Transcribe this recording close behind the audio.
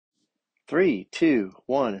Three, two,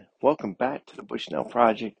 one. Welcome back to the Bushnell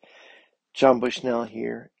Project. John Bushnell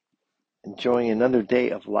here, enjoying another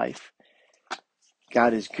day of life.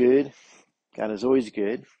 God is good. God is always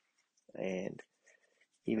good. And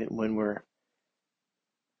even when we're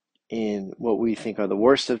in what we think are the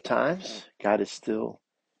worst of times, God is still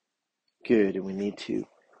good. And we need to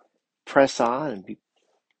press on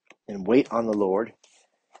and wait on the Lord.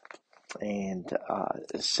 And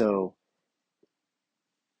so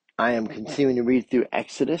I am continuing to read through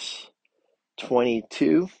Exodus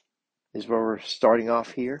 22 is where we're starting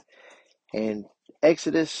off here. And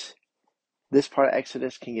this part of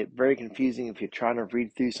Exodus can get very confusing if you're trying to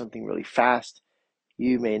read through something really fast.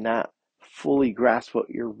 You may not fully grasp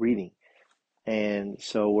what you're reading. And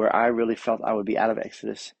so where I really felt I would be out of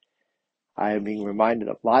Exodus, I am being reminded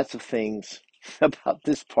of lots of things about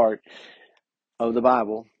this part of the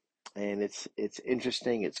Bible. And it's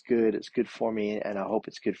interesting, it's good for me, and I hope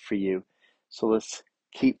it's good for you. So let's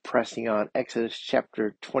keep pressing on. Exodus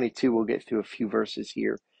chapter 22, we'll get through a few verses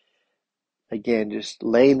here. Again, just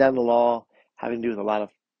laying down the law, having to do with a lot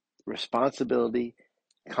of responsibility,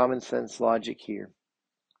 common sense logic here.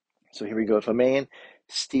 So here we go. If a man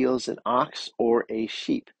steals an ox or a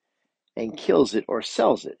sheep and kills it or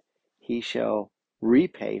sells it, he shall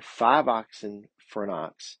repay 5 oxen for an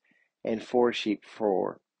ox and 4 sheep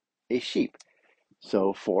for a sheep.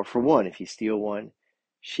 So 4 for 1. If you steal one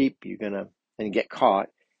sheep, and get caught,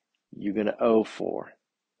 you're gonna owe 4.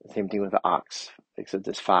 Same thing with the ox, except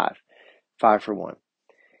it's 5. 5 for 1.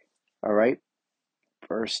 All right.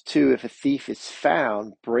 Verse 2, if a thief is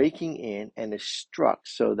found breaking in and is struck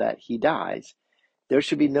so that he dies, there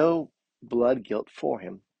should be no blood guilt for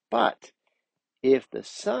him. But if the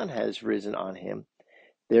sun has risen on him,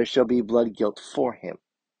 there shall be blood guilt for him.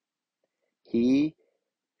 He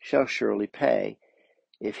shall surely pay.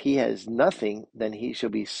 If he has nothing, then he shall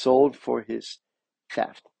be sold for his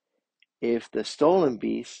theft. If the stolen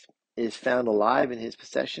beast is found alive in his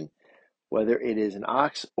possession, whether it is an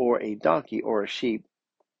ox or a donkey or a sheep,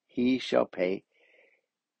 he shall pay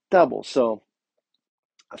double. So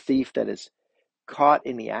a thief that is caught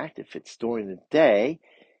in the act, if it's during the day,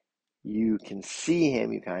 you can see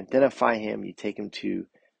him, you can identify him, you take him to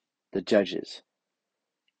the judges.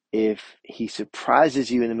 If he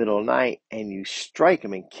surprises you in the middle of the night and you strike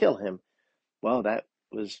him and kill him, well, that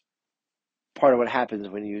was part of what happens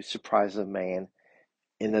when you surprise a man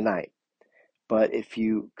in the night. But if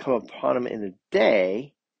you come upon him in the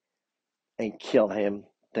day and kill him,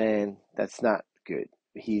 then that's not good.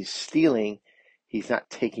 He's stealing, he's not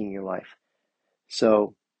taking your life.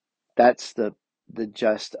 So that's the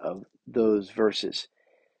gist of those verses.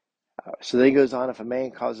 So then he goes on, if a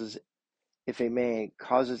man causes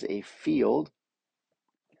a field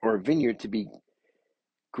or a vineyard to be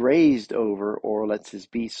grazed over, or lets his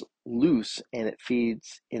beast loose and it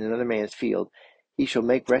feeds in another man's field, he shall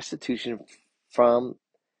make restitution from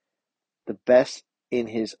the best in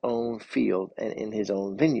his own field and in his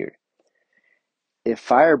own vineyard. If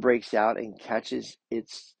fire breaks out and catches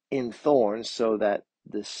its in thorns, so that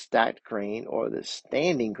the stacked grain or the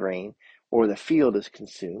standing grain or the field is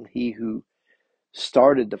consumed, he who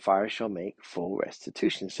started the fire shall make full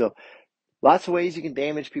restitution. So lots of ways you can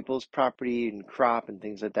damage people's property and crop and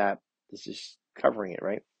things like that. This is covering it,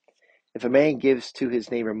 right? If a man gives to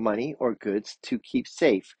his neighbor money or goods to keep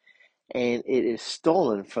safe, and it is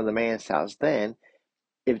stolen from the man's house, then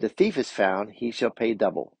if the thief is found, he shall pay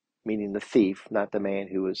double, meaning the thief, not the man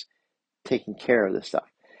who was taking care of the stuff.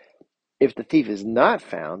 If the thief is not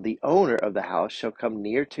found, the owner of the house shall come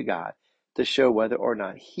near to God to show whether or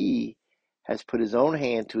not he has put his own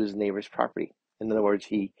hand to his neighbor's property. In other words,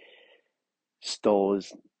 he stole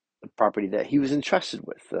the property that he was entrusted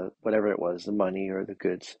with, whatever it was, the money or the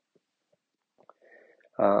goods.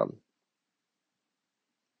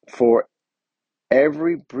 For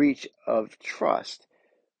every breach of trust,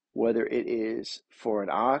 whether it is for an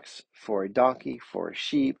ox, for a donkey, for a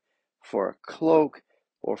sheep, for a cloak,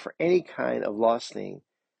 or for any kind of lost thing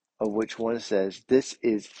of which one says, this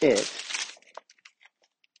is it,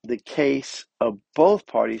 the case of both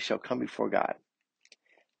parties shall come before God.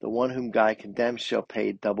 The one whom God condemns shall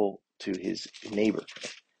pay double to his neighbor.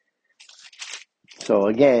 So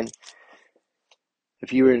again,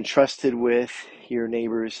 if you were entrusted with your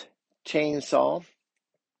neighbor's chainsaw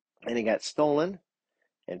and it got stolen,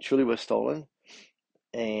 and truly was stolen,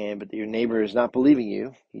 but your neighbor is not believing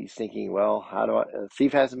you, he's thinking, well, a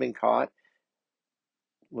thief hasn't been caught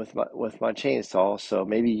with my chainsaw, so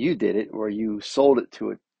maybe you did it, or you sold it to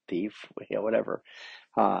a thief, whatever.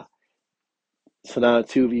 So now the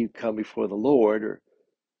two of you come before the Lord, or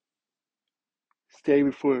stay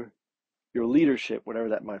before your leadership, whatever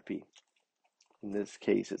that might be. In this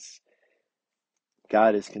case, it's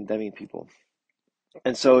God is condemning people.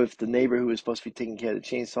 And so if the neighbor who was supposed to be taking care of the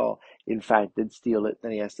chainsaw, in fact, did steal it,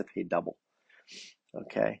 then he has to pay double.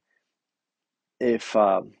 Okay. If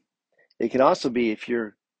It can also be if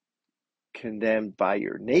you're condemned by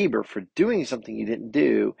your neighbor for doing something you didn't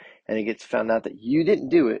do, and it gets found out that you didn't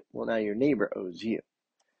do it, well, now your neighbor owes you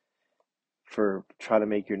for trying to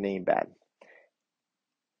make your name bad.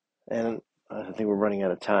 And I think we're running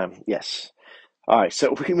out of time. Yes. All right,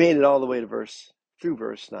 so we made it all the way to through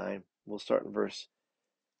verse 9. We'll start in verse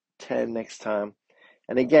 10 next time.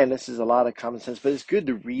 And again, this is a lot of common sense, but it's good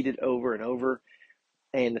to read it over and over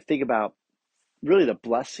and to think about really the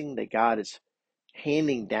blessing that God is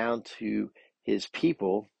handing down to his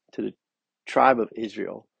people, to the tribe of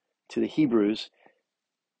Israel, to the Hebrews,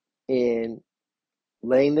 in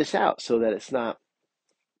laying this out so that it's not,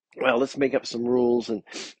 well, let's make up some rules and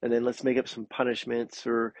then let's make up some punishments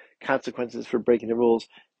or consequences for breaking the rules.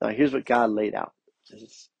 Now, here's what God laid out.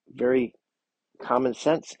 It's very common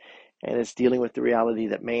sense, and it's dealing with the reality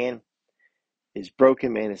that man is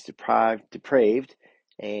broken, man is depraved,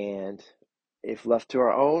 and if left to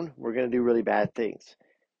our own, we're going to do really bad things.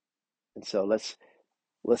 And so let's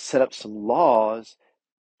set up some laws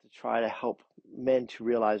to try to help men to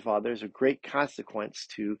realize, wow, there's a great consequence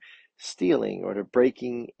to stealing or to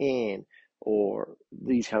breaking in or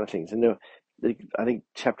these kind of things. And I think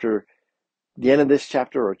the end of this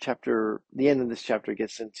chapter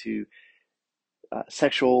gets into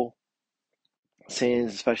sexual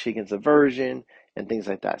sins, especially against aversion and things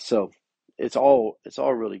like that. So it's all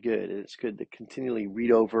really good. And it's good to continually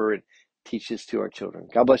read over and teach this to our children.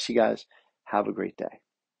 God bless you guys. Have a great day.